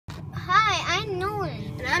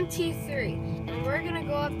I'm T3, and we're gonna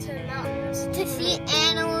go up to the mountains To see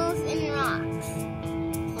animals and rocks.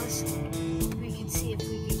 Plus, we can see if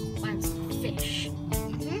we can find some fish.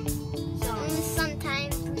 So, And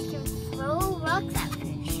sometimes we can throw rocks at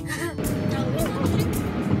fish. no, we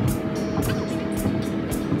won't.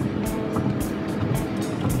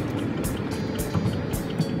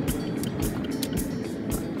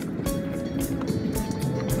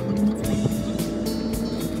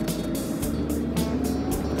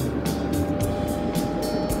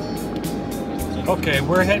 Okay,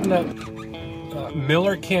 we're heading up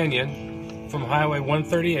Miller Canyon from Highway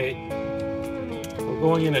 138. We're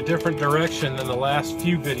going in a different direction than the last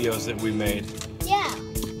few videos that we made. Yeah.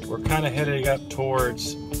 We're kind of heading up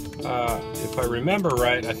towards, if I remember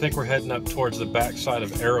right, I think we're heading up towards the backside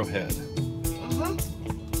of Arrowhead.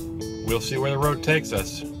 We'll see where the road takes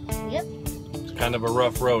us. Yep. It's kind of a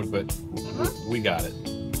rough road, but we got it.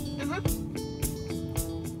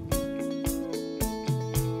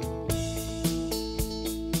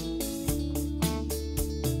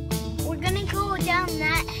 We're gonna go down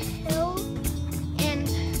that hill and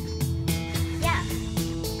yeah.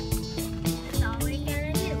 That's all we're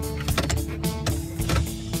gonna do.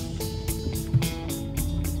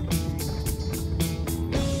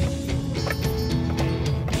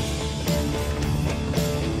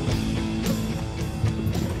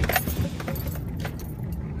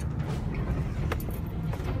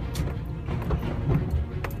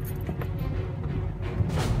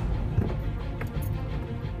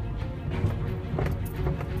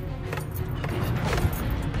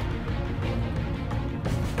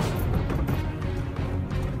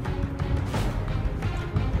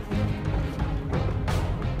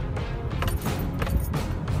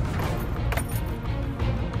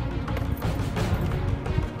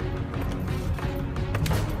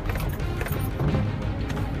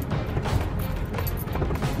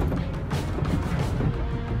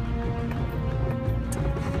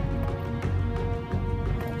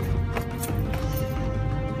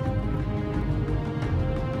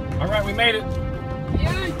 All right, we made it.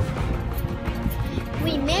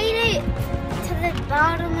 We made it to the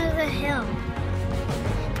bottom of the hill.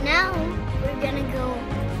 Now we're gonna go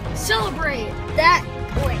Celebrate! that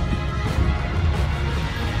way.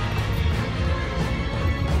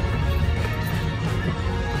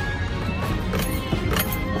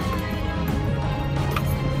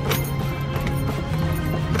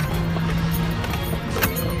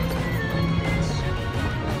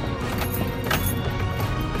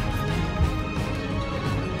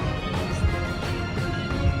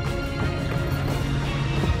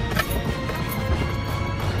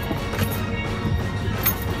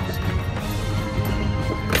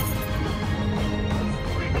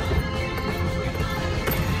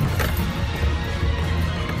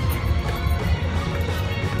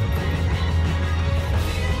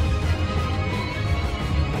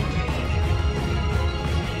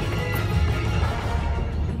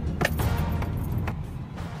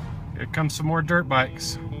 Here come some more dirt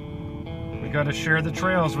bikes. We got to share the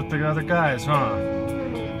trails with the other guys, huh?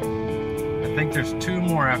 I think there's two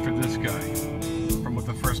more after this guy, from what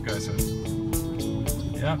the first guy said.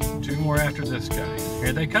 Yep, two more after this guy.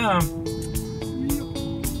 Here they come.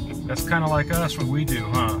 That's kind of like us, what we do,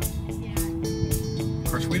 huh? Of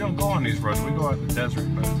course, we don't go on these roads. We go out in the desert,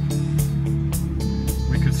 but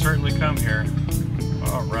we could certainly come here.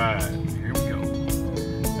 All right, here we go.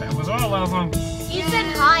 That was all of them. You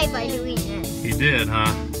said hi by doing this. He did,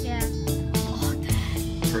 huh? Yeah.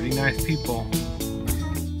 Pretty nice people.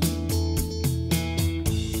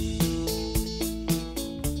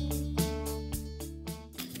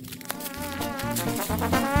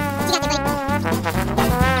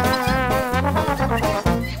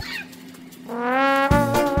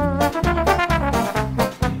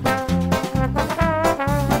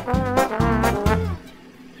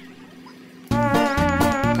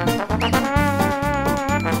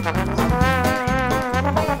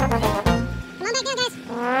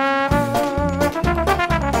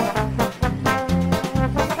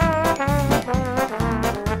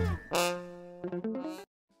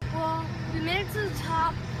 Well, we made it to the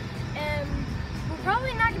top, and we're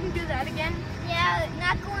probably not going to do that again. Yeah,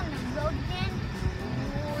 not going on the road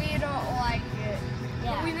again. We don't like it.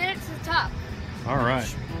 Yeah. But we made it to the top. All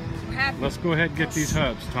right, We're happy. let's go ahead and get these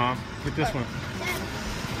hubs, Tom. Get this one.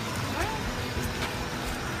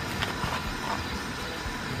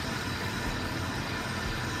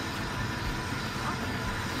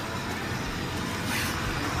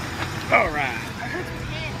 All right.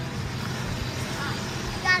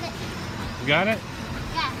 Got it. You got it?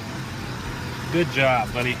 Yeah. Good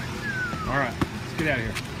job, buddy. All right, let's get out of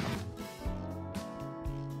here.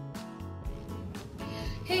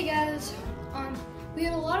 Hey guys, we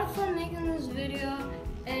had a lot of fun making this video,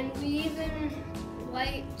 and we even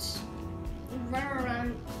liked running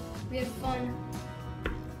around. We had fun.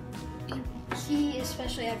 He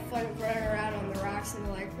especially had fun running around on the rocks in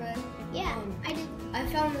the lake bed. Yeah, I did. I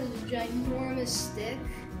found this ginormous stick.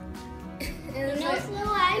 And And also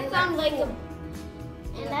I found like a,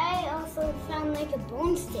 and I also found like a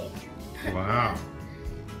bone stick. Wow.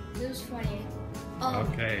 It was funny.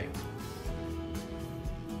 Okay.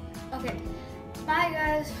 Okay. Bye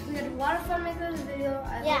guys. We had a lot of fun making this video.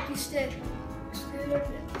 I Yeah. hope you stay tuned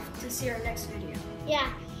to see our next video. Yeah.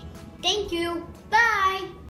 Thank you. Bye.